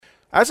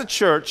As a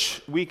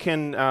church, we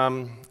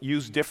can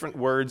use different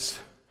words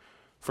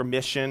for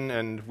mission,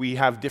 and we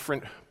have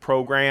different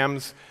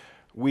programs.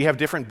 We have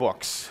different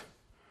books.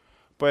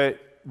 But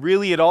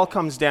really, it all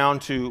comes down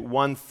to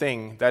one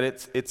thing, that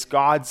it's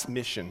God's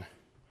mission.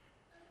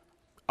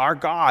 Our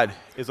God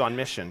is on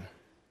mission.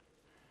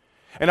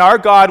 And our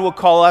God will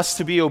call us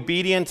to be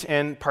obedient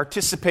and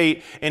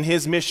participate in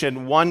His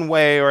mission one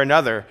way or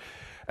another.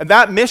 And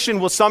that mission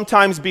will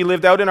sometimes be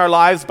lived out in our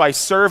lives by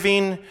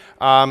serving,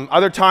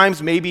 other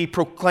times maybe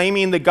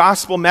proclaiming the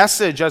gospel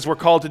message as we're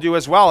called to do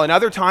as well, and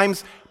other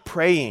times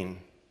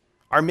praying.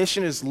 Our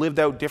mission is lived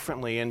out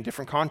differently in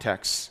different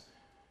contexts,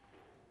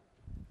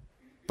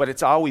 but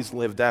it's always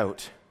lived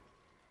out.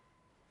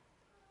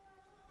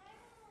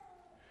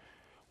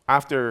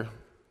 After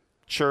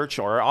church,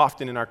 or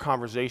often in our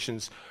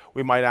conversations,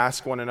 we might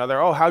ask one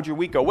another, "Oh, how'd your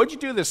week go? What'd you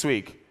do this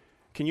week?"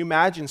 Can you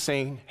imagine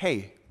saying,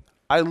 "Hey,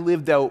 I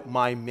lived out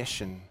my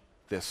mission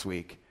this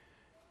week"?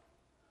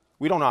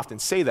 We don't often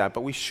say that,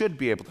 but we should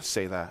be able to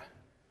say that.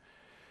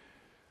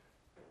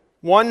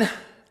 One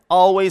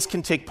always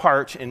can take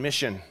part in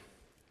mission.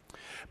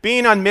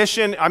 Being on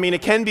mission,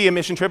 it can be a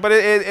mission trip, but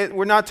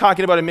we're not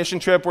talking about a mission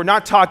trip. We're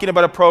not talking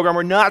about a program.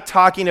 We're not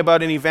talking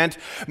about an event.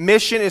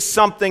 Mission is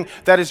something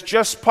that is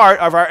just part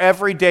of our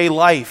everyday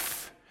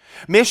life.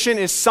 Mission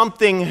is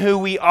something who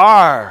we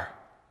are,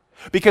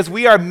 because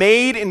we are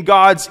made in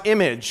God's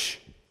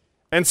image.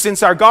 And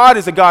since our God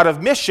is a God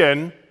of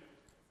mission,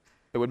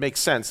 it would make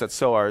sense that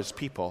so are His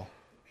people.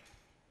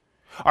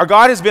 Our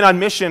God has been on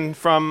mission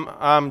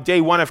from day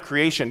one of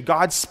creation.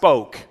 God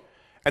spoke,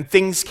 and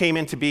things came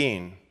into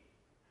being.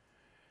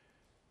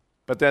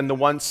 But then the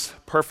once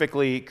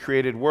perfectly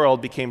created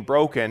world became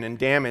broken and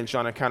damaged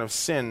on account of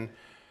sin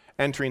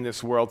entering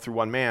this world through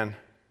one man,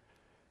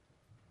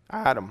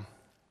 Adam.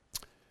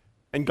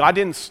 And God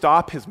didn't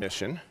stop His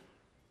mission.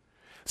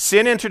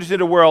 Sin entered into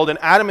the world, and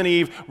Adam and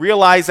Eve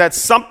realized that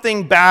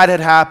something bad had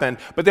happened.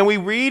 But then we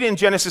read in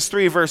Genesis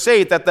 3, verse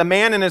 8, that the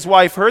man and his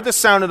wife heard the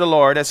sound of the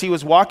Lord as he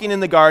was walking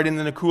in the garden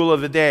in the cool of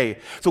the day.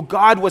 So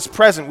God was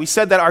present. We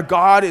said that our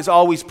God is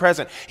always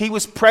present. He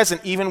was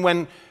present even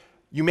when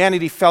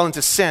humanity fell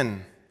into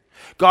sin.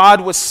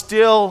 God was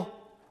still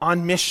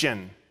on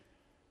mission.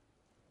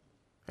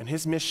 And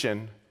His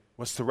mission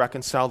was to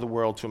reconcile the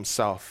world to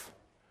Himself.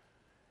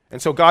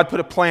 And so God put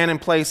a plan in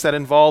place that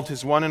involved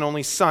His one and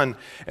only Son,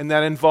 and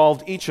that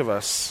involved each of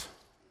us.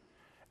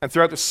 And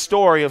throughout the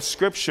story of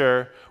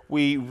Scripture,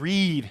 we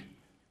read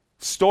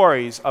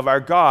stories of our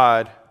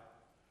God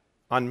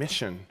on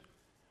mission.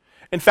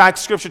 In fact,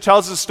 Scripture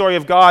tells us the story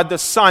of God, the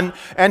Son,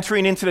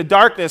 entering into the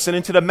darkness and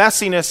into the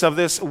messiness of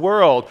this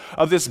world,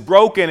 of this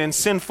broken and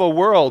sinful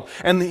world,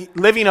 and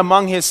living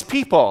among His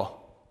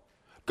people.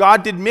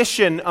 God did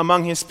mission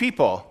among His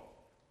people.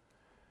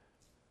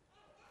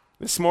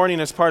 This morning,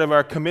 as part of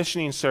our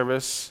commissioning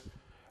service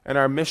and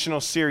our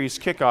missional series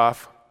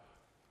kickoff,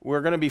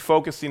 we're going to be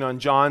focusing on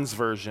John's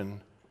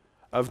version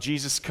of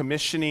Jesus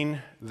commissioning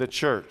the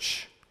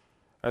church,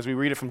 as we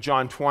read it from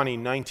John 20,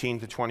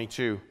 19 to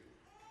 22.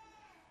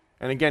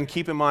 And again,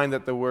 keep in mind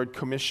that the word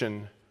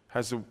commission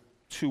has the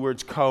two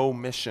words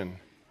co-mission.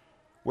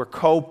 We're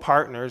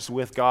co-partners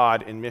with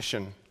God in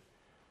mission.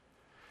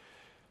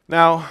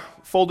 Now,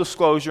 full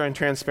disclosure and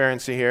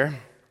transparency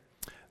here.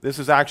 This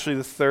is actually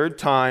the third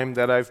time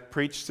that I've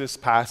preached this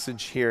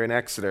passage here in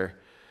Exeter.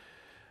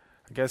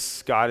 I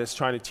guess God is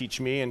trying to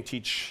teach me and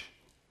teach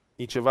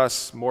each of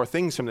us more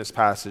things from this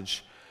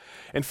passage.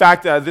 In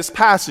fact, this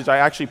passage I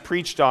actually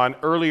preached on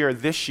earlier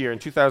this year in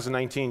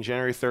 2019,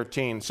 January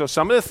 13. So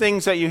some of the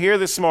things that you hear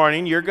this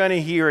morning, you're going to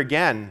hear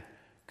again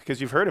because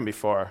you've heard them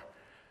before.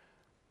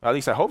 At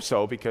least I hope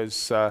so,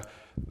 because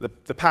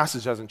the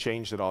passage hasn't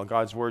changed at all.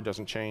 God's word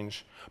doesn't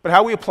change. But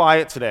how we apply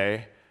it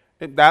today,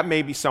 that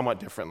may be somewhat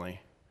differently.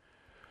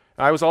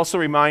 I was also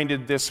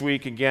reminded this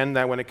week again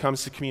that when it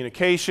comes to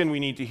communication,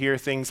 we need to hear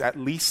things at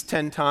least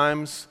 10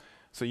 times.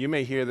 So you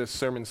may hear this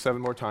sermon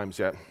 7 more times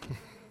yet.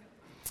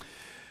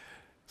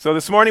 So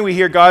this morning we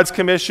hear God's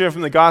commission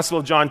from the Gospel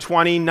of John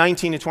 20,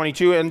 19 to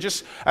 22. And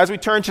just as we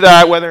turn to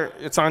that, whether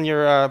it's on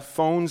your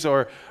phones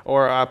or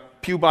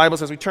pew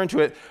Bibles, as we turn to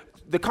it,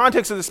 the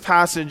context of this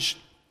passage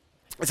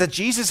is that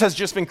Jesus has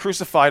just been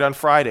crucified on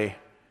Friday.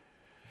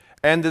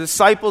 And the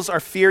disciples are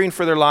fearing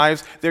for their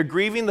lives. They're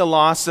grieving the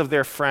loss of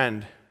their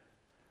friend.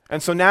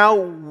 And so now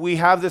we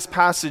have this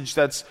passage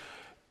that's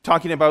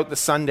talking about the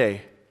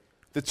Sunday.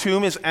 The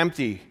tomb is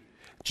empty.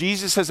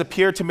 Jesus has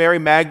appeared to Mary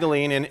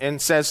Magdalene and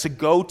says to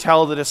go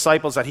tell the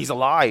disciples that He's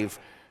alive.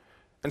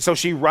 And so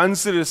she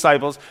runs to the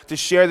disciples to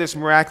share this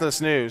miraculous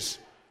news.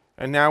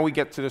 And now we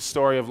get to the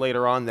story of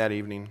later on that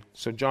evening.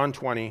 So John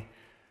 20,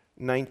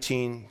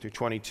 19 through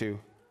 22.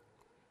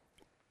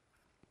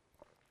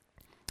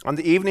 On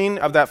the evening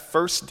of that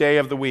first day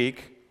of the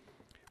week,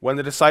 when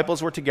the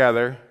disciples were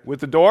together, with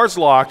the doors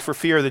locked for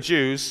fear of the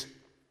Jews,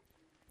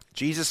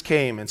 Jesus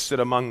came and stood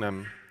among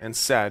them and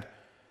said,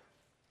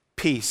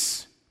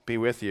 "Peace be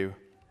with you."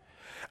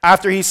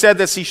 After He said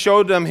this, He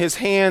showed them His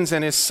hands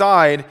and His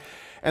side,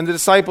 and the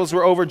disciples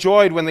were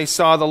overjoyed when they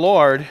saw the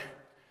Lord.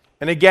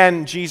 And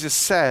again, Jesus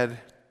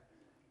said,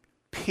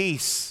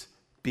 peace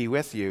be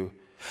with you.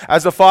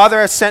 As the Father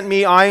has sent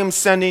me, I am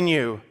sending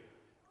you."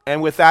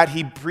 And with that,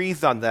 he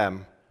breathed on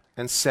them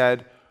and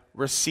said,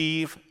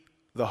 "Receive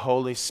the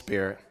Holy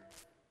Spirit."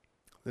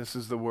 This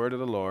is the word of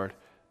the Lord.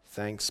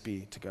 Thanks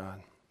be to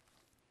God.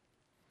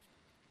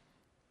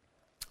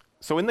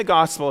 So in the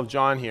Gospel of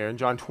John here, in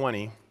John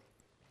 20,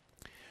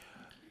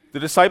 the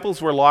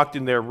disciples were locked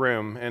in their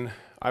room, and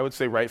I would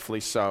say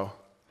rightfully so.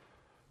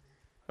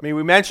 I mean,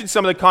 we mentioned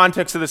some of the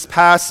context of this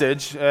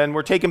passage, and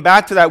we're taken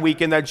back to that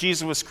weekend that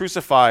Jesus was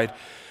crucified.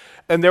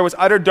 And there was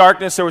utter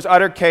darkness, there was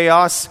utter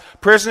chaos.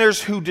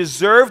 Prisoners who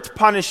deserved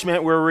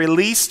punishment were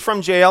released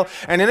from jail.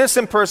 An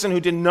innocent person who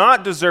did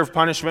not deserve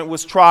punishment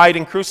was tried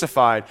and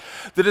crucified.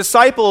 The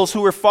disciples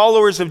who were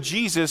followers of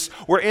Jesus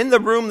were in the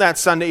room that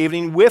Sunday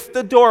evening with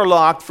the door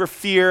locked for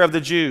fear of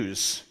the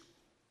Jews.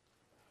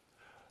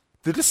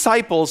 The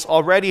disciples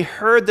already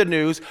heard the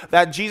news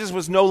that Jesus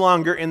was no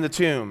longer in the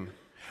tomb.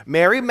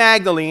 Mary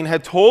Magdalene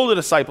had told the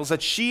disciples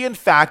that she, in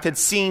fact, had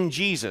seen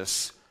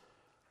Jesus.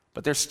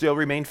 But there still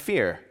remained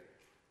fear,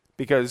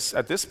 because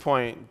at this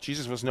point,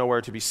 Jesus was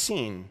nowhere to be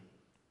seen.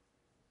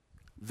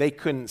 They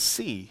couldn't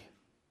see,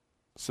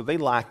 so they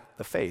lacked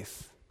the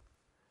faith.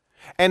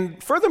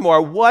 And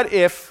furthermore, what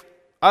if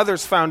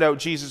others found out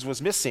Jesus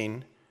was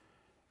missing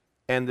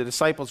and the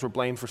disciples were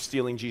blamed for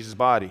stealing Jesus'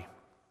 body?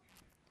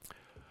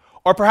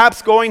 Or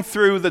perhaps going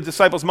through the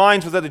disciples'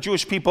 minds was that the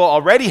Jewish people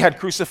already had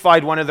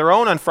crucified one of their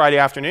own on Friday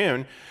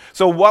afternoon.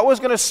 So what was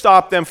going to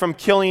stop them from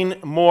killing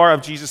more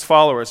of Jesus'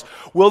 followers?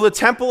 Will the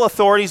temple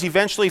authorities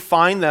eventually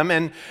find them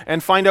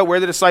and find out where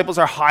the disciples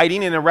are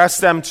hiding and arrest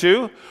them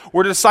too?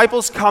 Were the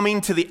disciples coming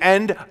to the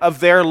end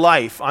of their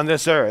life on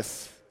this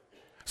earth?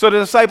 So the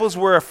disciples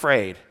were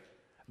afraid.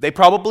 They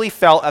probably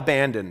felt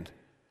abandoned.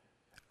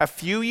 A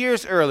few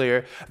years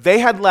earlier, they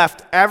had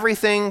left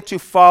everything to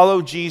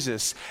follow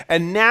Jesus,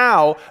 and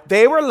now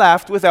they were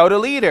left without a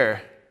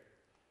leader.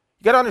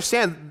 You got to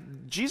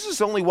understand, Jesus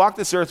only walked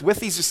this earth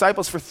with these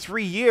disciples for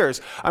 3 years.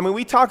 I mean,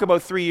 we talk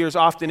about 3 years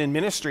often in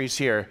ministries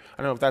here.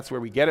 I don't know if that's where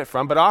we get it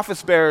from, but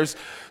office bearers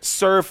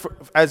serve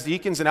as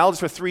deacons and elders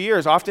for 3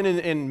 years. Often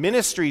in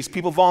ministries,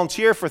 people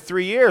volunteer for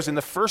 3 years. In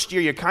the first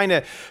year, you kind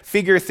of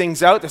figure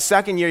things out. The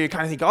second year, you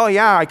kind of think, oh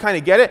yeah, I kind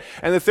of get it.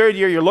 And the third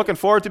year, you're looking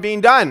forward to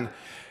being done.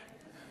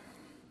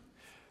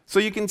 So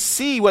you can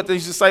see what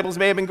these disciples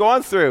may have been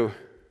going through.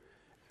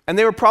 And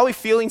they were probably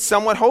feeling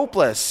somewhat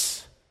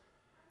hopeless.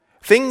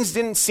 Things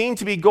didn't seem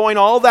to be going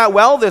all that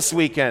well this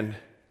weekend.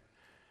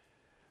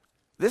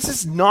 This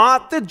is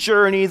not the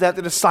journey that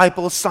the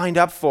disciples signed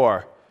up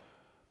for.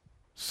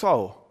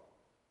 So,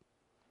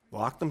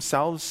 lock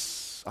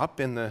themselves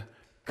up in the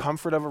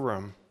comfort of a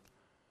room.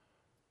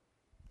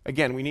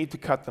 Again, we need to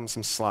cut them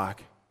some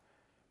slack,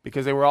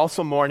 because they were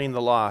also mourning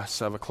the loss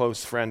of a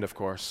close friend, of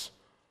course.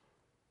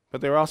 But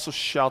they were also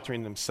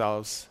sheltering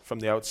themselves from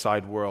the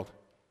outside world.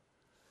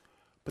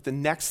 But the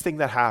next thing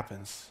that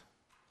happens,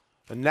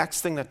 the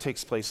next thing that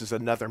takes place is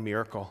another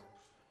miracle.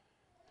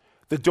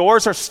 The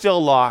doors are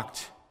still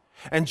locked,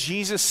 and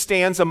Jesus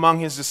stands among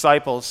his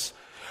disciples.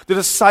 The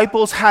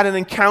disciples had an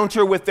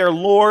encounter with their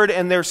Lord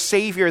and their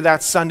Savior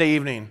that Sunday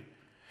evening.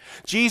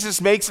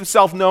 Jesus makes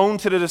himself known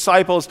to the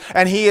disciples,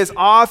 and he is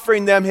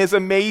offering them his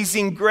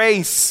amazing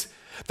grace.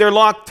 They're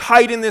locked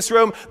tight in this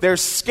room. They're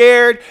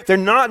scared. They're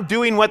not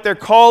doing what they're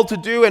called to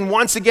do. And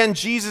once again,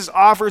 Jesus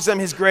offers them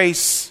his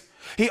grace.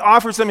 He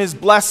offers them his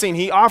blessing.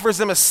 He offers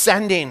them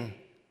ascending.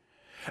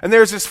 And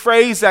there's this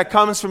phrase that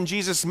comes from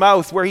Jesus'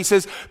 mouth where he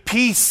says,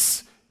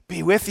 "Peace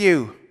be with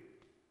you."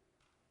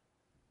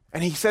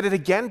 And he said it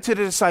again to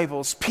the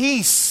disciples,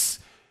 "Peace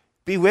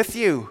be with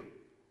you."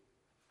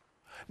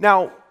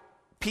 Now,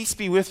 peace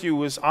be with you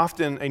was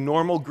often a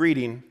normal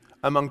greeting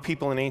among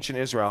people in ancient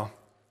Israel.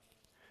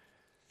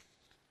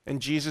 And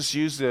Jesus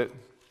used it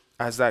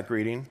as that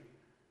greeting.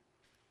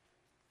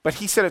 But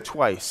he said it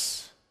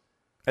twice.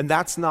 And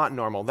that's not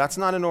normal. That's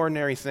not an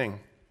ordinary thing.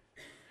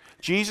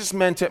 Jesus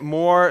meant it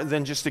more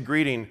than just a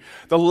greeting.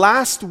 The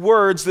last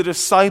words the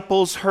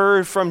disciples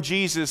heard from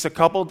Jesus a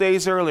couple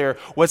days earlier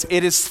was,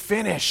 "It is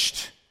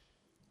finished."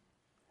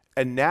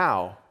 And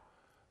now,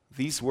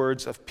 these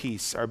words of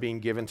peace are being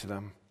given to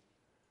them.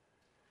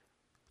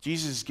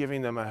 Jesus is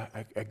giving them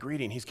a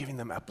greeting. He's giving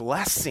them a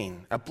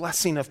blessing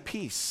of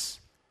peace.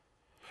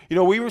 You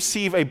know, we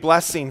receive a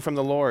blessing from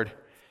the Lord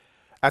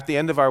at the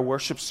end of our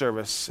worship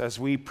service as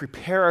we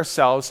prepare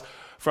ourselves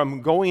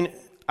from going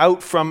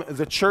out from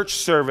the church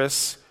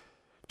service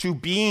to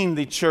being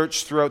the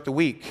church throughout the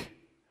week.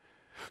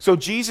 So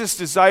Jesus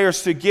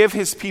desires to give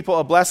his people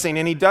a blessing,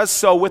 and he does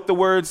so with the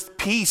words,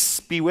 "Peace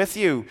be with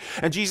you."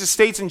 And Jesus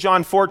states in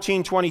John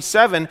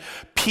 14:27,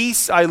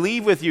 "Peace I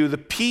leave with you, the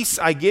peace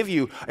I give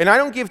you. And I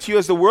don't give to you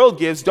as the world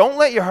gives. Don't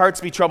let your hearts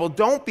be troubled.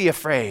 Don't be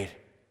afraid."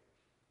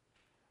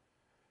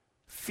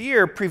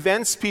 Fear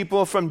prevents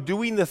people from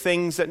doing the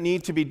things that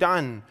need to be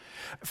done.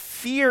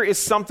 Fear is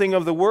something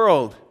of the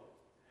world.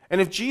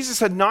 And if Jesus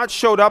had not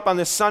showed up on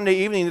this Sunday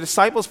evening, the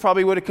disciples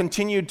probably would have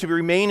continued to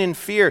remain in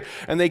fear,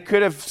 and they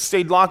could have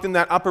stayed locked in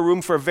that upper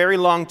room for a very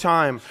long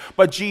time.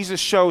 But Jesus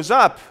shows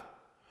up,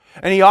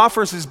 and he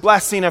offers his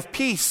blessing of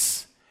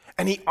peace.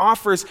 And he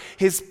offers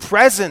his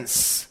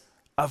presence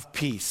of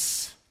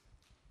peace.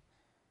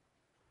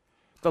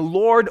 The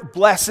Lord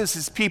blesses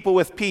his people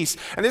with peace.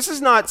 And this is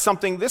not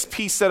something, this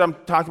peace that I'm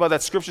talking about,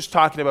 that Scripture's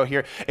talking about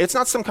here, it's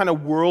not some kind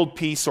of world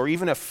peace or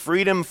even a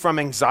freedom from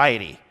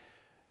anxiety.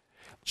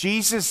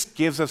 Jesus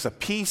gives us a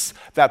peace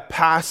that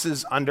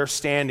passes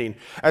understanding.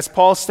 As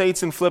Paul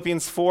states in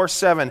Philippians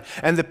 4:7,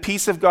 and the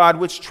peace of God,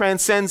 which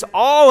transcends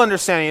all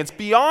understanding, it's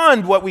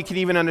beyond what we can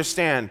even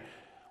understand,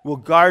 will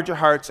guard your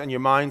hearts and your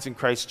minds in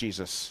Christ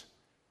Jesus.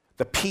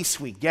 The peace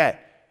we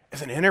get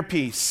is an inner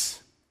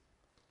peace.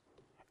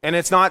 And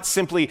it's not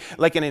simply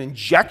like an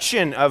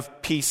injection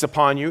of peace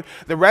upon you.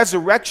 The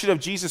resurrection of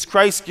Jesus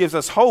Christ gives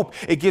us hope.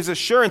 It gives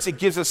assurance. It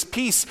gives us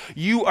peace.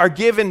 You are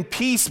given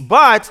peace,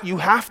 but you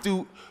have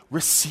to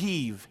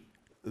receive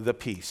the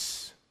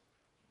peace.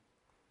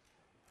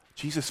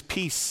 Jesus'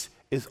 peace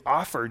is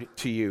offered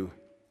to you,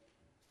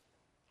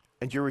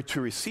 and you're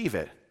to receive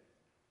it.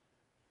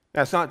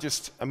 Now, it's not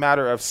just a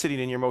matter of sitting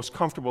in your most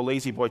comfortable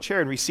lazy boy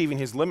chair and receiving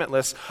his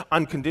limitless,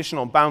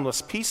 unconditional,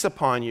 boundless peace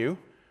upon you.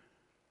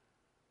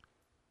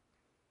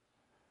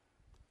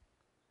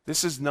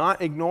 This does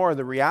not ignore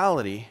the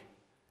reality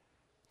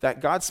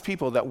that God's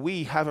people, that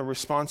we have a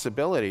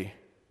responsibility.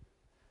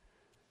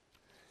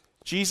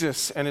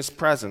 Jesus and his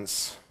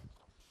presence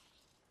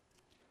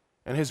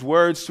and his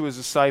words to his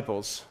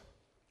disciples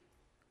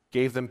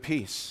gave them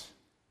peace.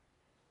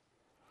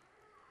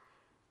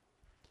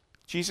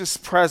 Jesus'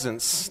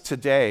 presence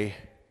today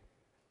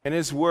and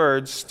his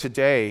words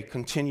today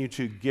continue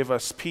to give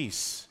us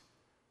peace.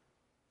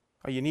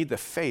 You need the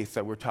faith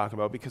that we're talking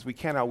about, because we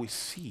can't always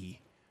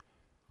see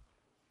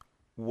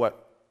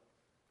what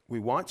we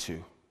want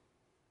to.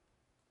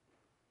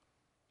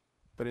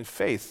 But in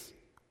faith,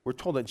 we're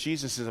told that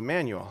Jesus is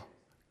Emmanuel,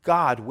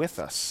 God with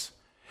us.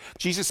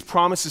 Jesus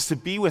promises to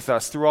be with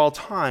us through all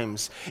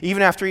times,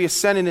 even after he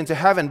ascended into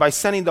heaven, by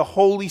sending the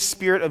Holy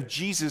Spirit of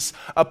Jesus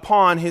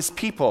upon his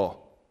people.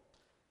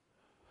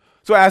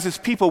 So as his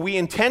people, we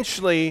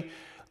intentionally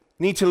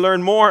need to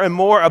learn more and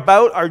more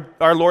about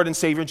our Lord and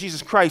Savior,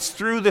 Jesus Christ,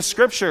 through the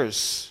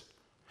Scriptures.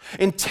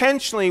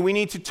 Intentionally, we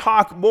need to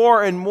talk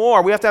more and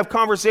more. We have to have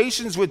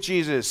conversations with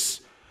Jesus.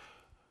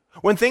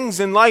 When things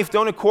in life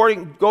don't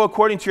go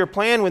according to your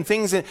plan, when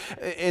things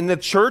in the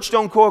church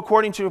don't go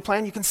according to your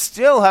plan, you can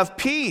still have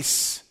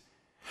peace.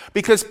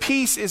 Because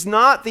peace is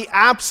not the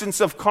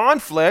absence of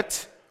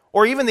conflict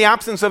or even the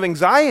absence of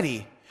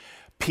anxiety.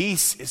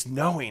 Peace is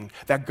knowing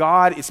that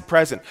God is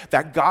present,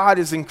 that God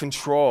is in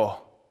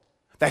control,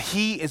 that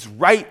he is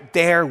right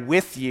there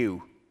with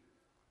you.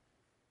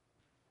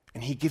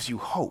 And he gives you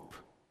hope.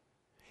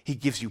 He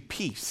gives you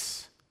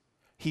peace.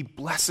 He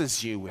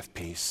blesses you with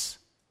peace.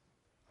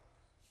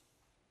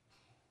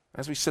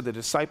 As we said, the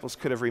disciples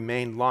could have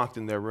remained locked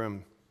in their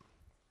room,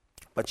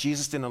 but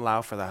Jesus didn't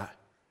allow for that.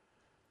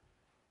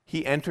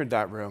 He entered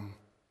that room,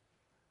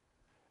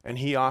 and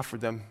he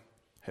offered them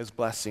his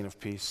blessing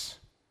of peace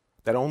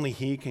that only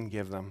he can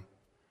give them.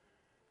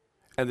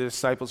 And the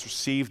disciples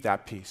received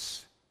that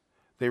peace.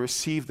 They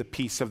received the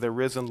peace of their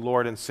risen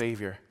Lord and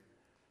Savior.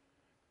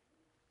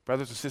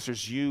 Brothers and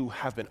sisters, you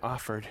have been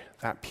offered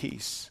that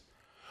peace.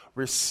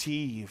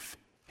 Receive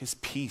his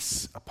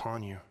peace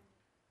upon you.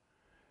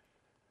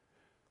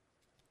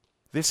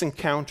 This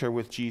encounter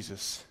with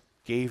Jesus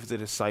gave the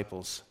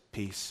disciples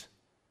peace.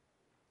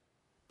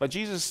 But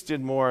Jesus did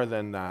more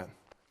than that.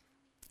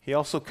 He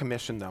also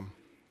commissioned them.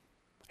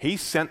 He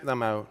sent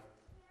them out.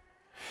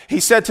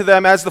 He said to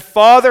them, "As the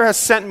Father has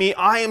sent me,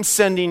 I am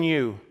sending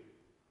you."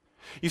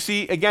 You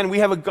see, again, we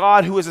have a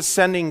God who is a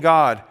sending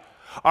God.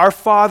 Our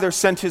Father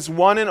sent his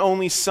one and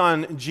only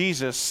Son,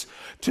 Jesus,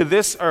 to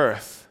this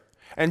earth.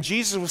 And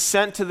Jesus was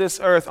sent to this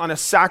earth on a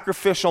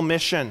sacrificial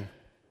mission.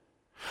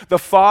 The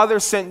Father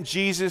sent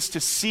Jesus to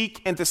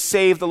seek and to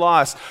save the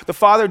lost. The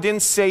Father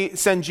didn't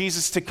send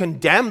Jesus to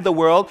condemn the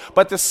world,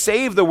 but to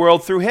save the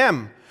world through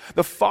him.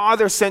 The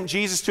Father sent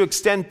Jesus to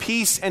extend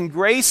peace and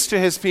grace to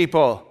his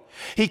people.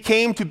 He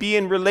came to be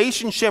in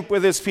relationship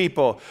with his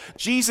people.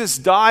 Jesus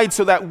died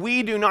so that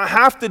we do not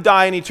have to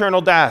die an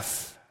eternal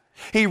death.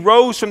 He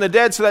rose from the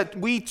dead so that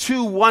we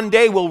too one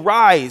day will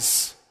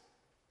rise.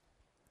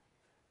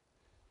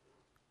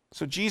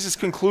 So Jesus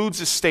concludes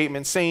his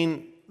statement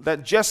saying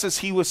that just as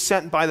he was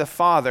sent by the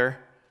Father,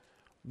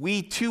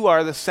 we too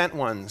are the sent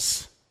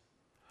ones.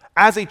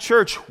 As a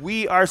church,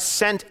 we are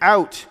sent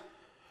out.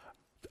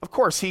 Of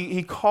course,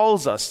 he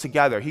calls us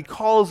together. He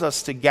calls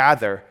us to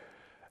gather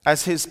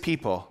as his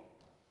people.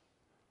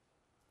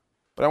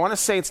 But I want to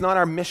say it's not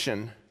our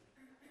mission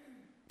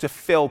to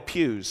fill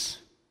pews,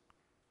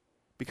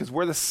 because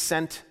we're the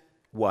sent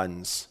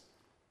ones,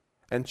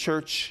 and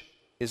church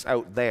is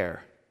out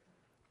there,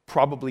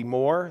 probably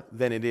more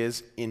than it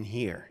is in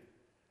here.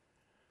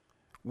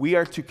 We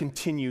are to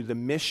continue the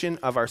mission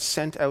of our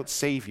sent out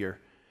Savior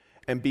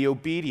and be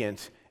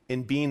obedient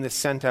in being the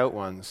sent out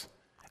ones.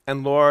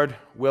 And Lord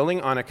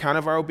willing, on account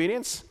of our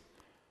obedience,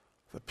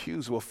 the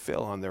pews will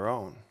fill on their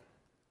own.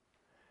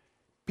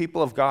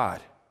 People of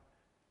God,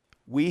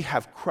 we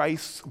have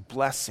Christ's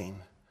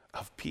blessing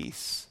of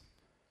peace,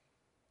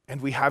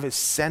 and we have his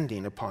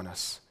sending upon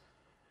us.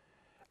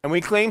 and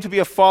we claim to be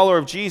a follower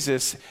of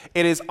Jesus,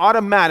 it is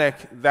automatic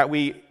that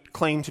we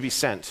claim to be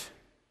sent.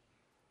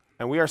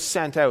 And we are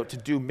sent out to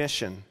do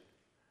mission.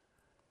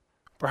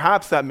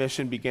 Perhaps that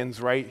mission begins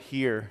right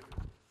here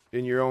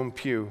in your own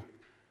pew.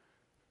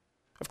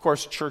 Of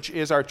course, church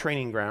is our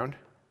training ground.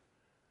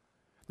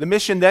 The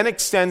mission then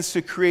extends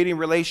to creating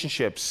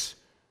relationships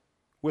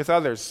with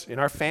others, in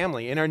our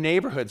family, in our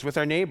neighborhoods, with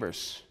our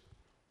neighbors.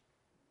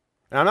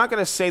 And I'm not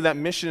going to say that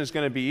mission is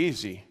going to be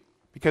easy,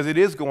 because it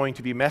is going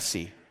to be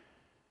messy.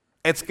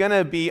 It's going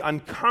to be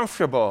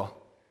uncomfortable.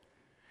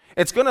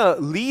 It's going to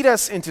lead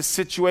us into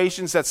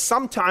situations that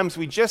sometimes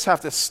we just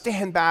have to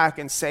stand back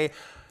and say,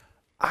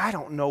 I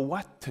don't know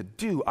what to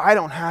do. I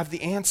don't have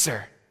the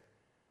answer.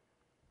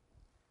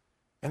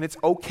 And it's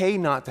okay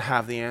not to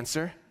have the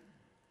answer.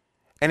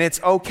 And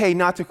it's okay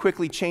not to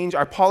quickly change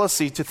our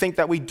policy to think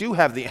that we do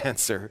have the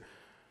answer.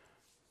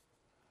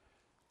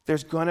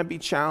 There's going to be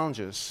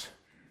challenges.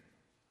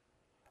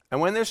 And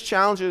when there's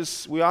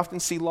challenges, we often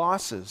see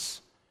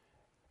losses.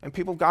 And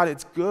people of God,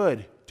 it's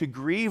good to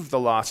grieve the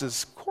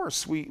losses. Of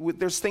course,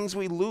 there's things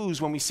we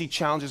lose when we see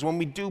challenges, when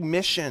we do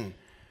mission.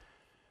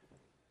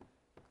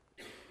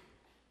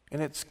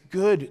 And it's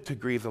good to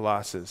grieve the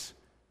losses.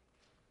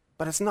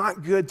 But it's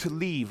not good to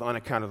leave on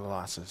account of the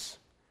losses.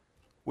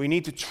 We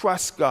need to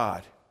trust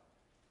God,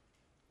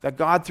 that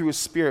God through His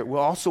Spirit will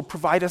also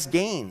provide us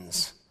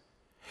gains.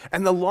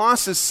 And the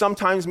losses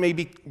sometimes may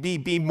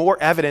be more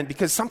evident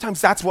because sometimes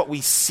that's what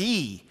we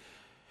see.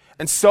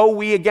 And so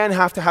we again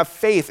have to have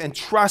faith and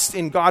trust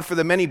in God for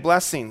the many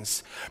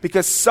blessings,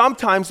 because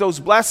sometimes those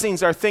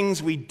blessings are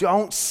things we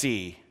don't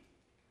see.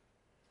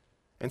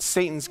 And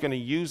Satan's going to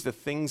use the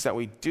things that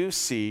we do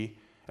see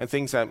and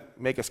things that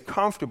make us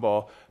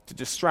comfortable to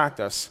distract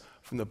us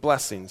from the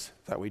blessings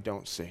that we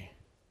don't see.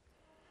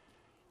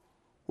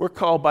 We're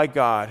called by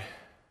God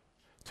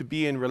to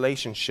be in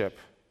relationship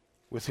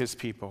with His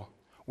people.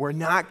 We're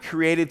not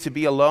created to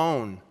be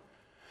alone.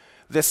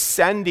 The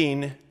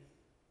sending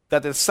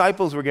that the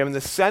disciples were given,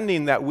 the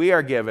sending that we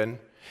are given,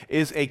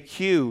 is a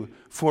cue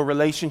for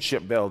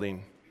relationship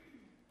building.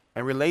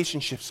 And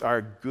relationships are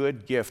a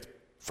good gift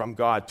from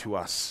God to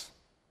us.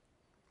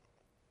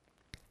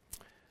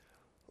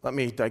 Let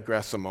me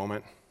digress a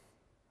moment.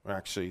 Or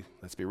actually,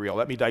 let's be real.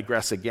 Let me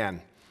digress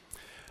again.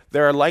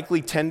 There are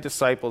likely 10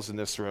 disciples in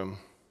this room.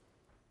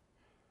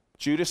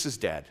 Judas is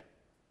dead.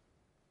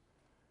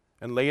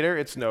 And later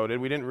it's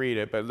noted, we didn't read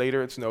it, but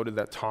later it's noted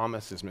that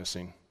Thomas is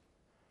missing.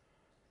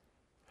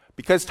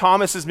 Because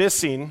Thomas is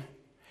missing,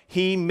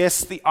 he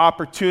missed the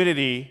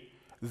opportunity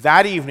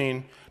that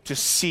evening to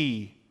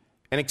see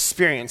and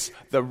experience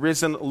the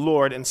risen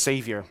Lord and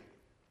Savior.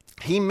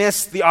 He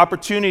missed the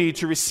opportunity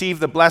to receive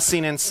the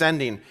blessing and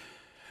sending.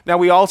 Now,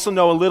 we also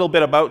know a little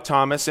bit about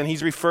Thomas, and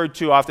he's referred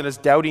to often as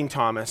Doubting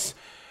Thomas.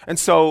 And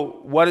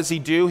so, what does he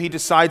do? He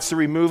decides to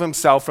remove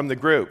himself from the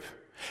group.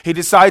 He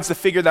decides to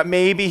figure that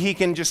maybe he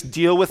can just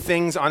deal with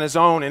things on his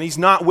own, and he's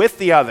not with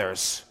the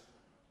others.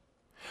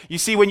 You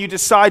see, when you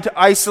decide to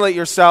isolate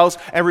yourselves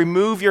and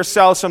remove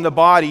yourselves from the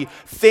body,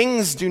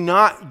 things do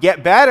not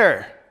get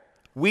better.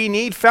 We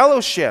need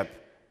fellowship.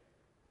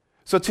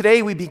 So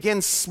today we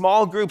begin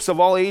small groups of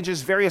all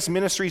ages, various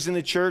ministries in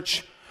the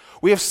church.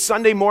 We have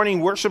Sunday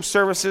morning worship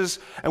services.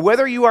 And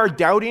whether you are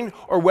doubting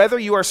or whether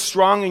you are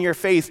strong in your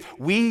faith,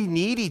 we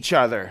need each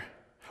other.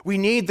 We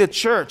need the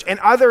church, and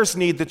others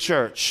need the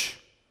church.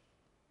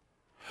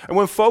 And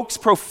when folks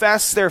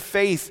profess their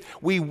faith,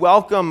 we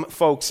welcome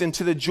folks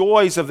into the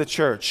joys of the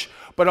church,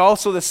 but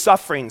also the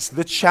sufferings,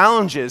 the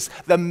challenges,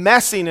 the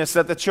messiness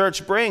that the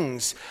church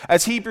brings.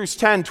 As Hebrews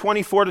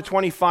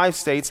 10:24-25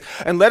 states,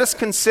 and let us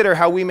consider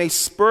how we may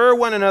spur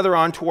one another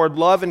on toward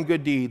love and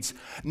good deeds,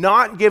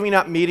 not giving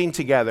up meeting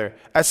together,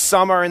 as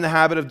some are in the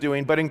habit of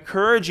doing, but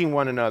encouraging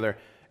one another,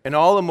 and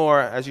all the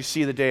more as you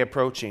see the day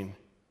approaching.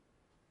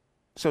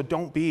 So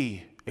don't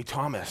be a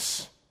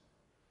Thomas.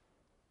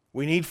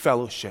 We need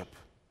fellowship.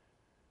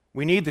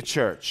 We need the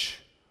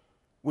church.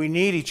 We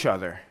need each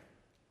other.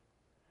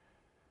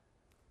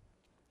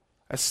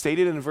 As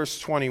stated in verse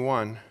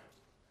 21,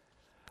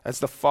 as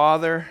the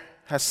Father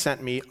has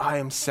sent me, I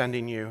am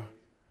sending you.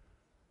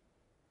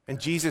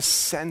 And Jesus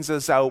sends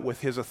us out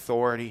with His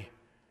authority.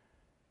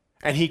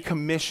 And He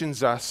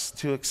commissions us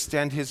to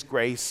extend His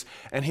grace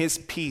and His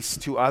peace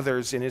to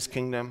others in His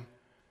kingdom.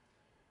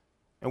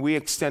 And we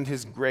extend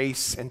His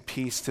grace and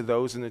peace to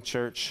those in the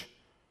church.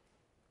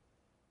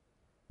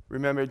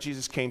 Remember,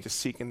 Jesus came to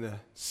seek and to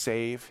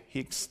save.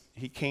 He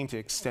came to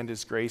extend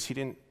His grace. He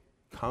didn't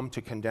come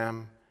to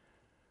condemn.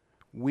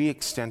 We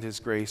extend His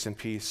grace and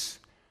peace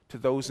to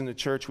those in the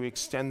church. We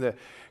extend the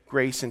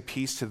grace and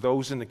peace to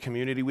those in the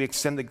community. We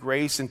extend the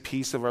grace and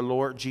peace of our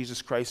Lord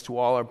Jesus Christ to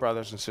all our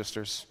brothers and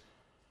sisters.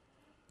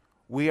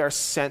 We are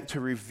sent to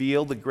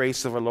reveal the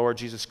grace of our Lord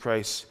Jesus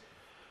Christ,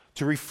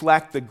 to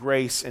reflect the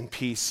grace and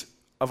peace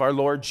of our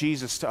Lord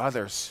Jesus to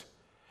others.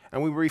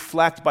 And we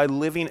reflect by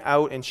living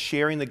out and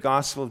sharing the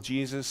gospel of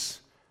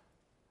Jesus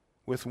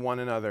with one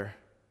another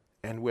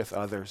and with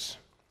others.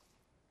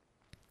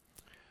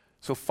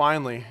 So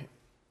finally,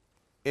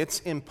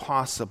 it's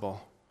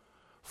impossible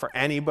for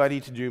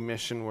anybody to do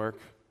mission work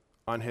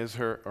on his,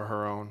 her, or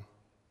her own.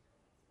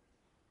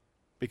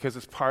 Because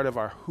it's part of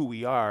our who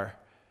we are.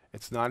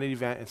 It's not an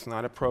event, it's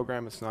not a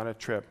program, it's not a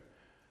trip.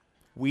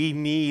 We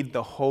need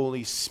the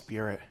Holy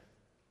Spirit.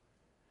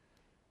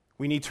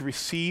 We need to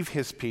receive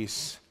his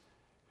peace.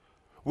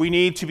 We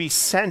need to be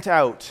sent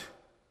out,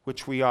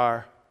 which we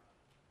are,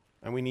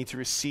 and we need to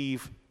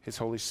receive his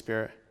Holy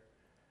Spirit.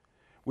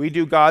 We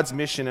do God's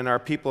mission and our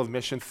people of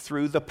mission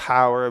through the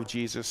power of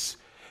Jesus.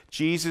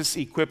 Jesus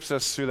equips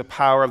us through the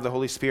power of the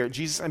Holy Spirit.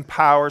 Jesus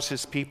empowers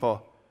his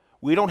people.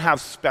 We don't have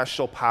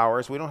special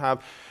powers. We don't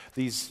have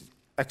these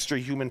extra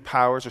human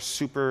powers or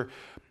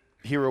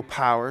superhero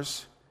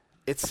powers.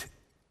 It's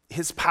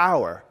his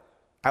power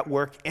at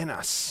work in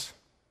us.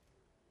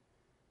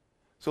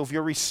 So if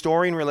you're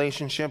restoring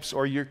relationships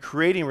or you're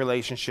creating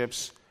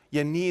relationships,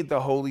 you need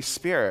the Holy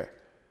Spirit.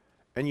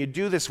 And you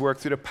do this work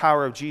through the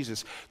power of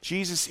Jesus.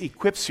 Jesus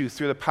equips you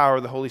through the power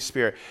of the Holy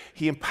Spirit.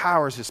 He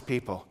empowers his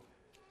people.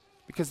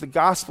 Because the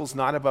gospel's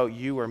not about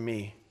you or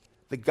me.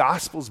 The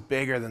gospel's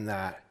bigger than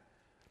that.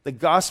 The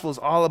gospel is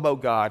all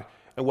about God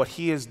and what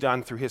he has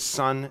done through his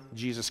Son,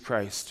 Jesus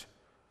Christ.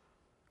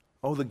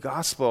 Oh, the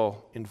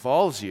gospel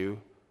involves you,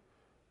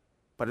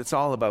 but it's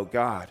all about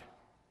God.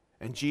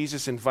 And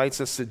Jesus invites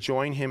us to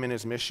join him in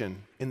his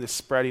mission, in the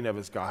spreading of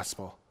his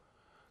gospel.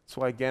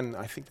 So again,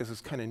 I think this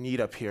is kind of neat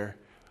up here,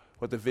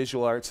 what the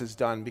visual arts has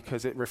done,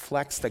 because it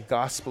reflects the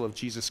gospel of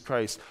Jesus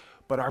Christ,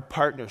 but our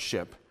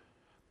partnership,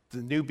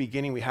 the new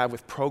beginning we have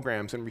with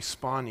programs and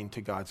responding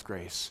to God's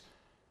grace.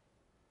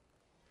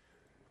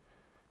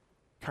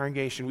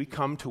 Congregation, we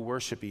come to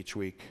worship each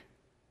week.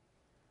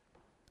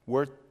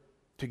 We're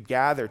to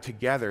gather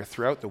together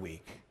throughout the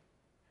week.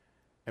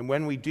 And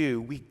when we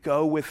do, we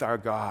go with our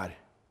God,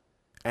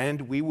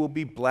 and we will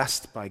be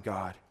blessed by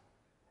God,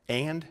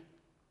 and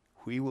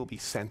we will be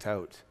sent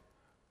out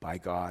by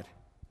God.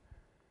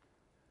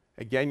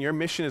 Again, your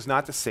mission is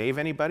not to save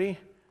anybody.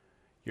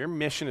 Your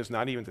mission is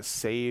not even to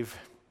save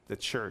the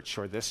church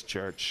or this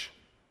church.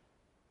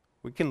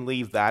 We can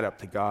leave that up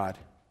to God.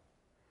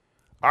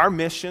 Our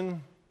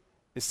mission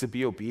is to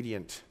be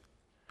obedient.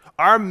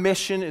 Our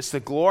mission is to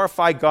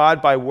glorify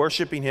God by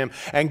worshiping him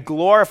and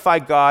glorify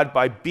God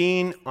by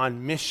being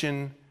on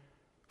mission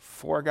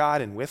for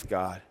God and with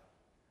God,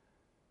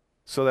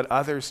 so that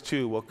others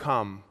too will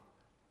come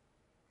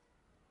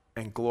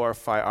and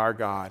glorify our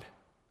God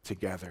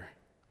together.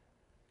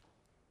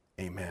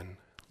 Amen.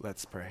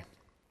 Let's pray.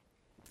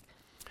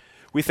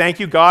 We thank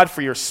you, God,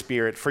 for your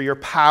Spirit, for your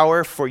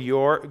power, for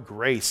your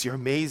grace, your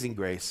amazing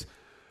grace.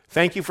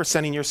 Thank you for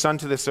sending your Son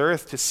to this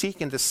earth to seek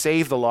and to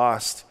save the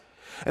lost.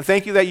 And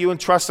thank you that you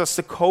entrust us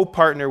to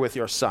co-partner with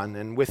your Son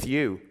and with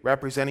you,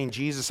 representing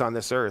Jesus on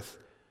this earth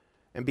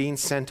and being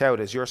sent out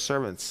as your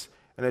servants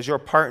and as your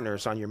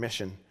partners on your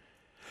mission.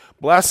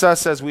 Bless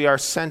us as we are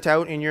sent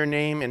out in your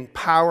name,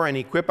 empower and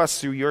equip us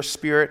through your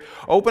Spirit.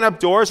 Open up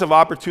doors of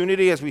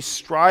opportunity as we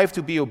strive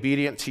to be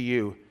obedient to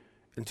you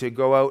and to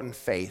go out in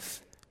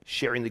faith,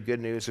 sharing the good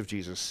news of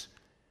Jesus.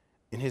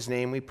 In his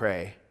name we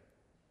pray.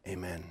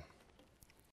 Amen.